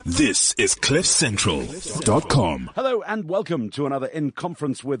This is CliffCentral.com. Hello and welcome to another In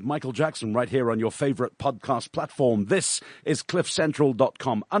Conference with Michael Jackson right here on your favorite podcast platform. This is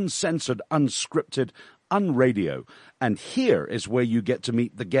CliffCentral.com, uncensored, unscripted, unradio. And here is where you get to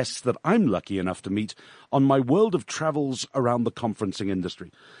meet the guests that I'm lucky enough to meet on my world of travels around the conferencing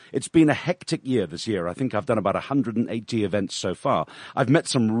industry. It's been a hectic year this year. I think I've done about 180 events so far. I've met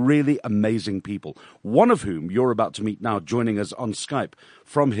some really amazing people, one of whom you're about to meet now, joining us on Skype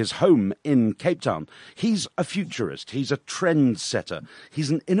from his home in Cape Town. He's a futurist. He's a trend setter. He's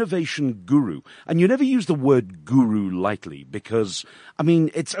an innovation guru. And you never use the word guru lightly because, I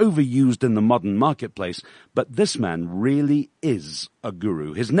mean, it's overused in the modern marketplace, but this man really is a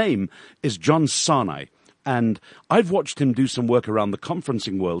guru. His name is John Sanei. And I've watched him do some work around the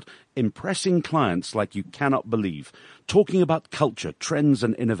conferencing world, impressing clients like you cannot believe, talking about culture, trends,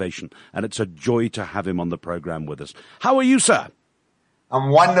 and innovation. And it's a joy to have him on the program with us. How are you, sir?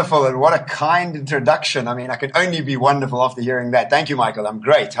 I'm wonderful, and what a kind introduction. I mean, I can only be wonderful after hearing that. Thank you, Michael. I'm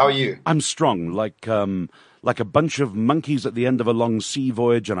great. How are you? I'm strong, like a bunch of monkeys at the end of a long sea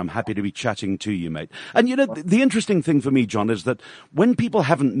voyage, and I'm happy to be chatting to you, mate. And, you know, the interesting thing for me, John, is that when people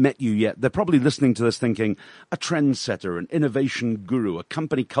haven't met you yet, they're probably listening to this thinking, a trendsetter, an innovation guru, a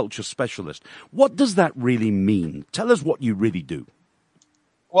company culture specialist. What does that really mean? Tell us what you really do.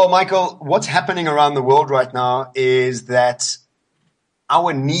 Well, Michael, what's happening around the world right now is that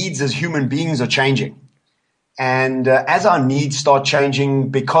our needs as human beings are changing. And as our needs start changing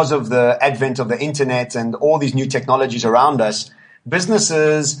because of the advent of the internet and all these new technologies around us,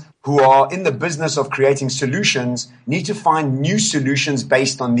 businesses who are in the business of creating solutions need to find new solutions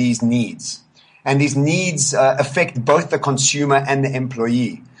based on these needs. And these needs affect both the consumer and the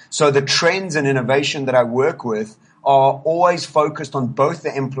employee. So the trends and innovation that I work with are always focused on both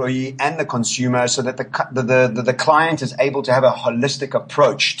the employee and the consumer so that the client is able to have a holistic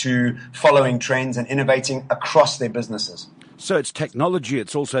approach to following trends and innovating across their businesses. So it's technology,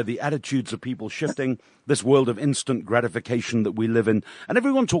 it's also the attitudes of people shifting, this world of instant gratification that we live in. And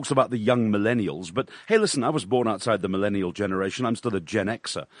everyone talks about the young millennials, but hey, listen, I was born outside the millennial generation. I'm still a Gen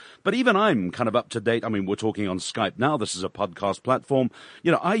Xer. But even I'm kind of up to date. I mean, we're talking on Skype now. This is a podcast platform.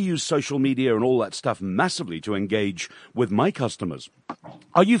 You know, I use social media and all that stuff massively to engage with my customers.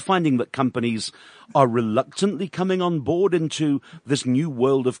 Are you finding that companies are reluctantly coming on board into this new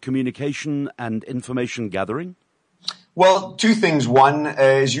world of communication and information gathering? Well, two things. One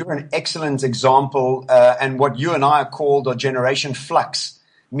is you're an excellent example, and what you and I are called a generation flux,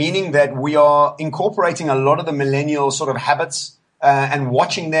 meaning that we are incorporating a lot of the millennial sort of habits and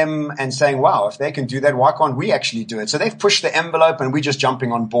watching them and saying, wow, if they can do that, why can't we actually do it? So they've pushed the envelope and we're just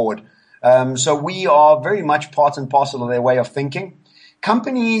jumping on board. So we are very much part and parcel of their way of thinking.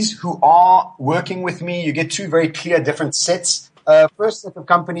 Companies who are working with me, you get two very clear different sets. First set of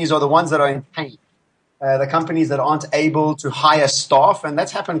companies are the ones that are in pain. The companies that aren't able to hire staff, and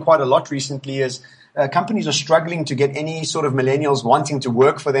that's happened quite a lot recently, is companies are struggling to get any sort of millennials wanting to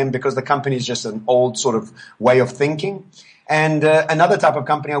work for them because the company is just an old sort of way of thinking. And another type of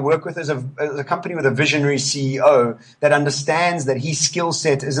company I work with is a company with a visionary CEO that understands that his skill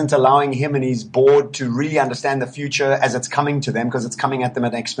set isn't allowing him and his board to really understand the future as it's coming to them because it's coming at them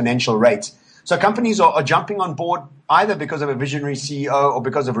at an exponential rate. So companies are jumping on board either because of a visionary CEO or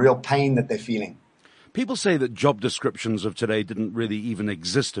because of real pain that they're feeling. People say that job descriptions of today didn't really even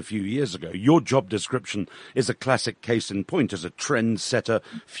exist a few years ago. Your job description is a classic case in point as a trendsetter,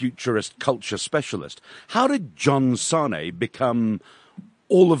 futurist, culture specialist. How did John Sanei become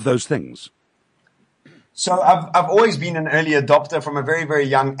all of those things? So I've always been an early adopter from a very, very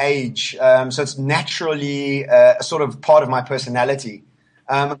young age. So it's naturally a sort of part of my personality.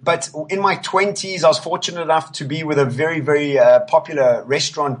 But in my 20s, I was fortunate enough to be with a very, very popular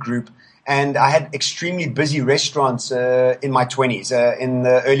restaurant group. And I had extremely busy restaurants in my 20s, in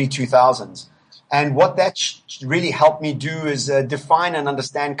the early 2000s. And what that really helped me do is define and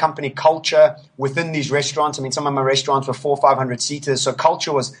understand company culture within these restaurants. I mean, some of my restaurants were 400 or 500 seaters, so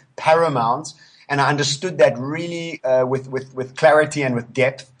culture was paramount. And I understood that really with clarity and with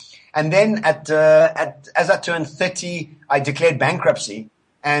depth. And then as I turned 30, I declared bankruptcy.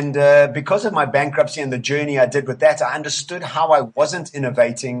 And because of my bankruptcy and the journey I did with that, I understood how I wasn't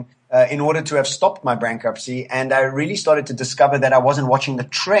innovating in order to have stopped my bankruptcy. And I really started to discover that I wasn't watching the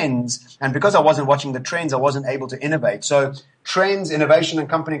trends. And because I wasn't watching the trends, I wasn't able to innovate. So trends, innovation, and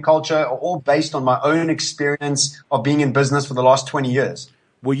company culture are all based on my own experience of being in business for the last 20 years.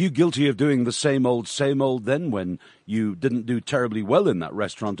 Were you guilty of doing the same old then when you didn't do terribly well in that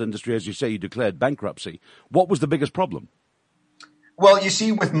restaurant industry? As you say, you declared bankruptcy. What was the biggest problem? Well, you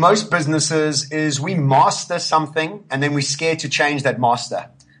see, with most businesses is we master something and then we're scared to change that master.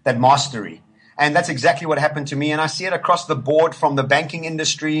 that mastery. And that's exactly what happened to me. And I see it across the board, from the banking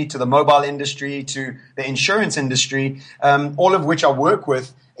industry to the mobile industry to the insurance industry, all of which I work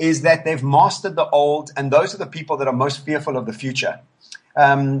with, is that they've mastered the old, and those are the people that are most fearful of the future.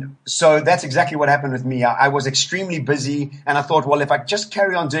 So that's exactly what happened with me. I was extremely busy, and I thought, well, if I just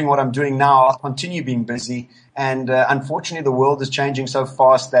carry on doing what I'm doing now, I'll continue being busy. And unfortunately, the world is changing so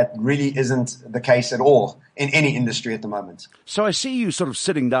fast that really isn't the case at all in any industry at the moment. So I see you sort of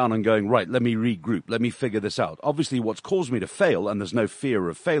sitting down and going, right, let me regroup, let me figure this out. Obviously, what's caused me to fail, and there's no fear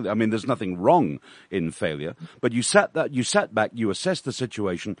of failure. I mean, there's nothing wrong in failure, but you sat back, you assessed the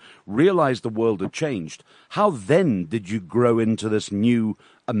situation, realized the world had changed. How then did you grow into this new,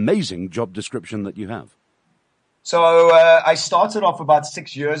 amazing job description that you have? So I started off about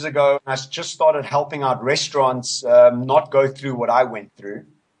 6 years ago. I just started helping out restaurants not go through what I went through.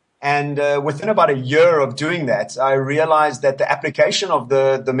 And within about a year of doing that, I realized that the application of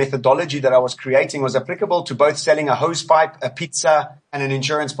the methodology that I was creating was applicable to both selling a hose pipe, a pizza, and an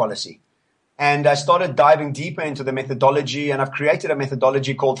insurance policy. And I started diving deeper into the methodology, and I've created a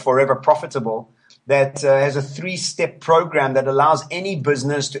methodology called Forever Profitable that has a 3-step program that allows any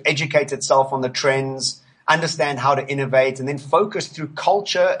business to educate itself on the trends, understand how to innovate, and then focus through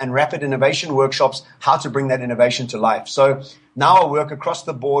culture and rapid innovation workshops how to bring that innovation to life. So now I work across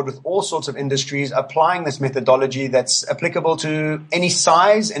the board with all sorts of industries, applying this methodology that's applicable to any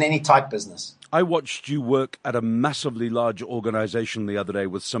size and any type business. I watched you work at a massively large organization the other day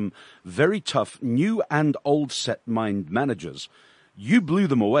with some very tough new and old set mind managers. You blew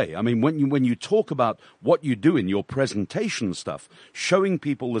them away. I mean, when you talk about what you do in your presentation stuff, showing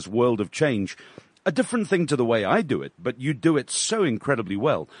people this world of change, a different thing to the way I do it, but you do it so incredibly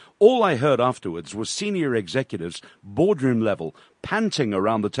well. All I heard afterwards was senior executives, boardroom level, panting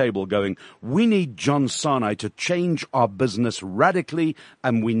around the table going, we need John Sanei to change our business radically,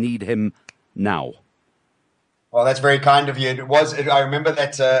 and we need him now. Well, that's very kind of you. I remember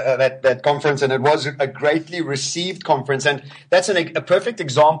that conference, and it was a greatly received conference. And that's a perfect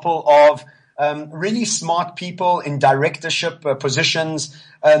example of really smart people in directorship positions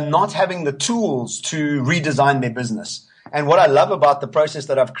not having the tools to redesign their business. And what I love about the process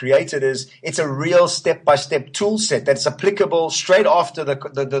that I've created is it's a real step-by-step tool set that's applicable straight after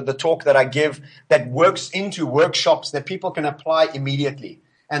the talk that I give, that works into workshops that people can apply immediately.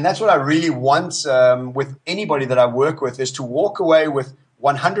 And that's what I really want with anybody that I work with, is to walk away with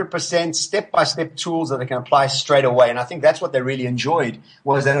 100% step-by-step tools that they can apply straight away. And I think that's what they really enjoyed,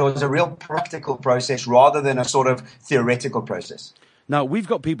 was that it was a real practical process rather than a sort of theoretical process. Now, we've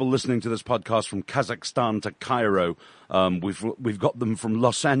got people listening to this podcast from Kazakhstan to Cairo. We've got them from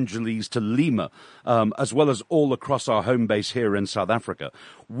Los Angeles to Lima, as well as all across our home base here in South Africa.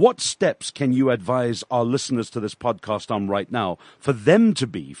 What steps can you advise our listeners to this podcast on right now for them to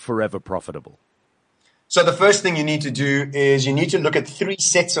be forever profitable? So the first thing you need to do is you need to look at 3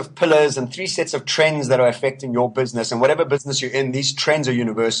 sets of pillars and 3 sets of trends that are affecting your business. And whatever business you're in, these trends are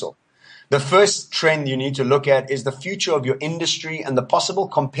universal. The first trend you need to look at is the future of your industry and the possible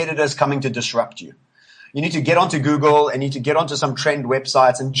competitors coming to disrupt you. You need to get onto Google and you need to get onto some trend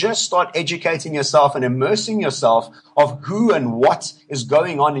websites and just start educating yourself and immersing yourself of who and what is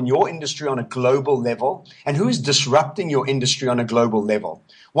going on in your industry on a global level and who is disrupting your industry on a global level.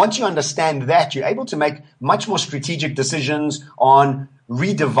 Once you understand that, you're able to make much more strategic decisions on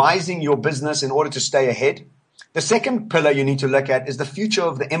redevising your business in order to stay ahead. The second pillar you need to look at is the future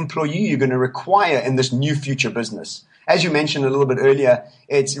of the employee you're going to require in this new future business. As you mentioned a little bit earlier,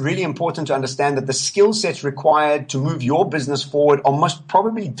 it's really important to understand that the skill sets required to move your business forward are most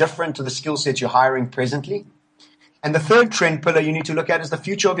probably different to the skill sets you're hiring presently. And the third trend pillar you need to look at is the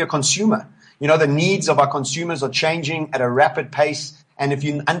future of your consumer. You know, the needs of our consumers are changing at a rapid pace. And if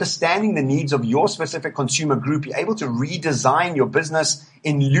you're understanding the needs of your specific consumer group, you're able to redesign your business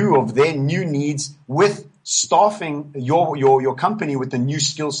in lieu of their new needs with staffing your company with the new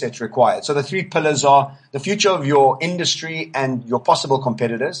skill sets required. So the 3 pillars are the future of your industry and your possible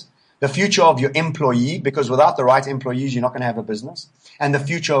competitors, the future of your employee, because without the right employees, you're not going to have a business, and the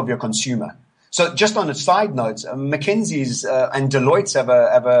future of your consumer. So just on a side note, McKinsey's and Deloitte's have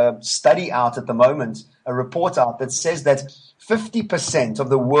a study out at the moment, a report out that says that 50% of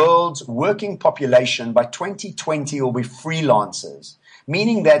the world's working population by 2020 will be freelancers.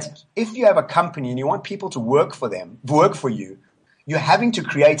 Meaning that if you have a company and you want people to work for you, you're having to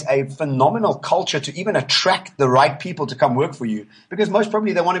create a phenomenal culture to even attract the right people to come work for you, because most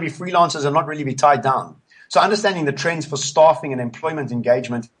probably they want to be freelancers and not really be tied down. So understanding the trends for staffing and employment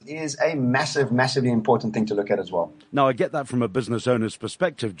engagement is a massively important thing to look at as well. Now, I get that from a business owner's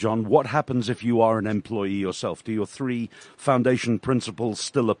perspective, John. What happens if you are an employee yourself? Do your 3 foundation principles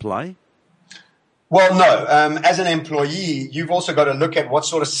still apply? Well, no. As an employee, you've also got to look at what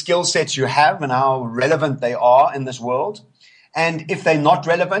sort of skill sets you have and how relevant they are in this world. And if they're not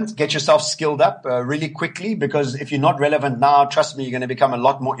relevant, get yourself skilled up really quickly, because if you're not relevant now, trust me, you're going to become a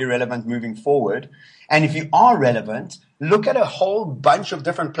lot more irrelevant moving forward. And if you are relevant, look at a whole bunch of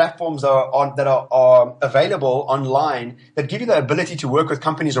different platforms that are available online that give you the ability to work with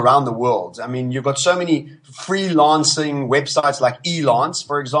companies around the world. I mean, you've got so many freelancing websites like Elance,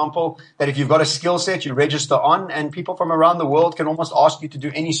 for example, that if you've got a skill set, you register on, and people from around the world can almost ask you to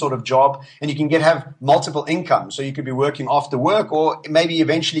do any sort of job, and you can have multiple income. So you could be working after work, or maybe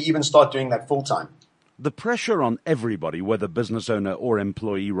eventually even start doing that full time. The pressure on everybody, whether business owner or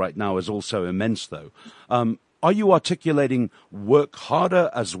employee right now, is also immense, though. Are you articulating work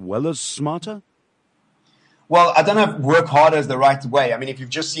harder as well as smarter? Well, I don't know if work harder is the right way. I mean, if you've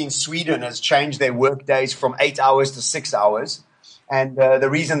just seen Sweden has changed their work days from 8 hours to 6 hours. And the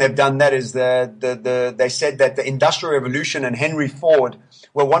reason they've done that is they said that the Industrial Revolution and Henry Ford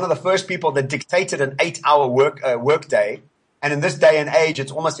were one of the first people that dictated an 8-hour work day. And in this day and age,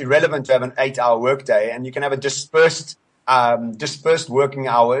 it's almost irrelevant to have an 8-hour workday, and you can have a dispersed working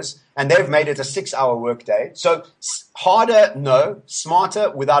hours, and they've made it a 6-hour workday. So harder, no.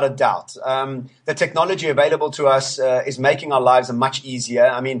 Smarter, without a doubt. The technology available to us is making our lives much easier.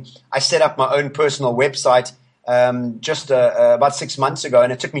 I mean, I set up my own personal website just about 6 months ago,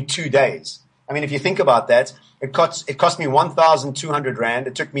 and it took me 2 days. I mean, if you think about that, it cost me 1,200 Rand.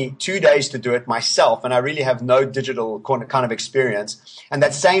 It took me 2 days to do it myself, and I really have no digital kind of experience. And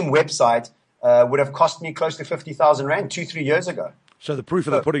that same website would have cost me close to 50,000 Rand 2-3 years ago. So the proof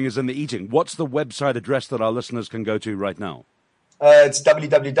of the pudding is in the eating. What's the website address that our listeners can go to right now? It's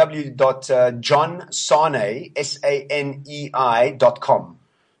www.johnsanei, SANEI.com.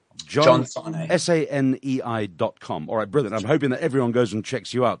 John Sanei. SANEI.com. All right, brilliant. I'm hoping that everyone goes and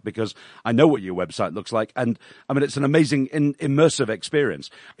checks you out, because I know what your website looks like. And I mean, it's an amazing immersive experience.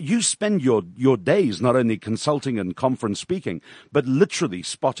 You spend your days not only consulting and conference speaking, but literally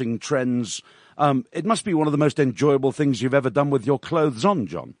spotting trends. It must be one of the most enjoyable things you've ever done with your clothes on,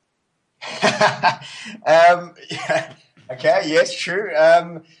 John. Yeah. Okay, yes, true.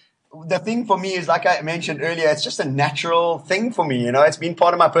 The thing for me is, like I mentioned earlier, it's just a natural thing for me. You know, it's been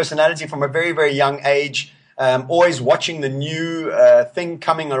part of my personality from a very, very young age. Always watching the new thing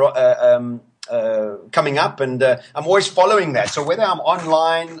coming up, and I'm always following that. So whether I'm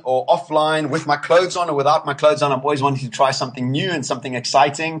online or offline, with my clothes on or without my clothes on, I'm always wanting to try something new and something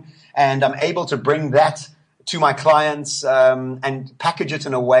exciting, and I'm able to bring that to my clients and package it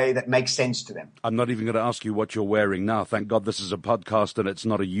in a way that makes sense to them. I'm not even going to ask you what you're wearing now. Thank God this is a podcast and it's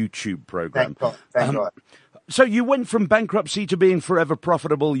not a YouTube program. Thank God. So you went from bankruptcy to being forever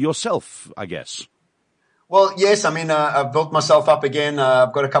profitable yourself, I guess. Well, yes. I mean, I've built myself up again.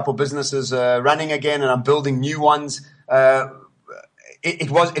 I've got a couple businesses running again, and I'm building new ones. It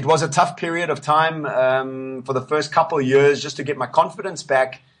was a tough period of time for the first couple of years, just to get my confidence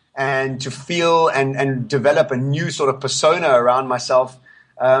back and to feel and develop a new sort of persona around myself.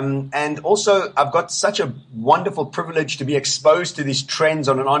 And also, I've got such a wonderful privilege to be exposed to these trends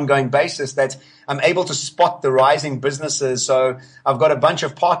on an ongoing basis that I'm able to spot the rising businesses. So I've got a bunch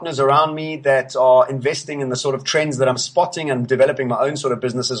of partners around me that are investing in the sort of trends that I'm spotting, and developing my own sort of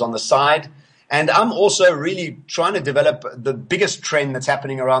businesses on the side. And I'm also really trying to develop the biggest trend that's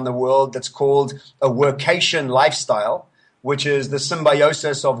happening around the world, that's called a workation lifestyle, which is the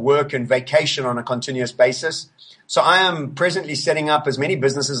symbiosis of work and vacation on a continuous basis. So I am presently setting up as many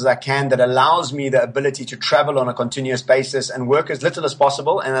businesses as I can that allows me the ability to travel on a continuous basis and work as little as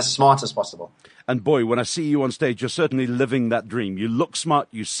possible and as smart as possible. And boy, when I see you on stage, you're certainly living that dream. You look smart,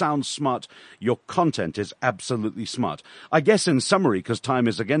 you sound smart, your content is absolutely smart. I guess in summary, because time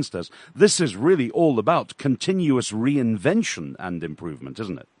is against us, this is really all about continuous reinvention and improvement,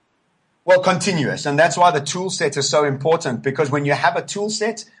 isn't it? Well, continuous. And that's why the tool set is so important, because when you have a tool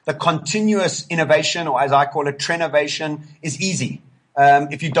set, the continuous innovation, or as I call it, Trendovation, is easy.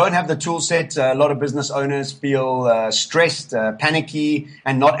 If you don't have the tool set, a lot of business owners feel stressed, panicky,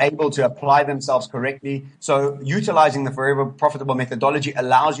 and not able to apply themselves correctly. So utilizing the Forever Profitable methodology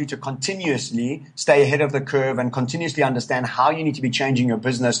allows you to continuously stay ahead of the curve and continuously understand how you need to be changing your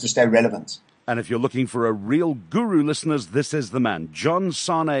business to stay relevant. And if you're looking for a real guru, listeners, this is the man,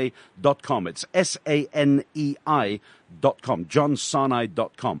 johnsanei.com. It's SANEI.com,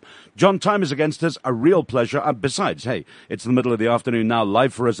 johnsanei.com. John, time is against us. A real pleasure. Besides, hey, it's the middle of the afternoon now,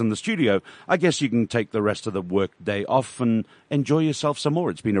 live for us in the studio. I guess you can take the rest of the work day off and enjoy yourself some more.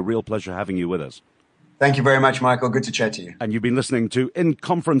 It's been a real pleasure having you with us. Thank you very much, Michael. Good to chat to you. And you've been listening to In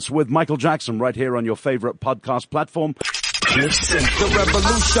Conference with Michael Jackson right here on your favorite podcast platform. The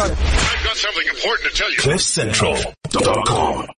revolution. I've got something important to tell you. CliffCentral.com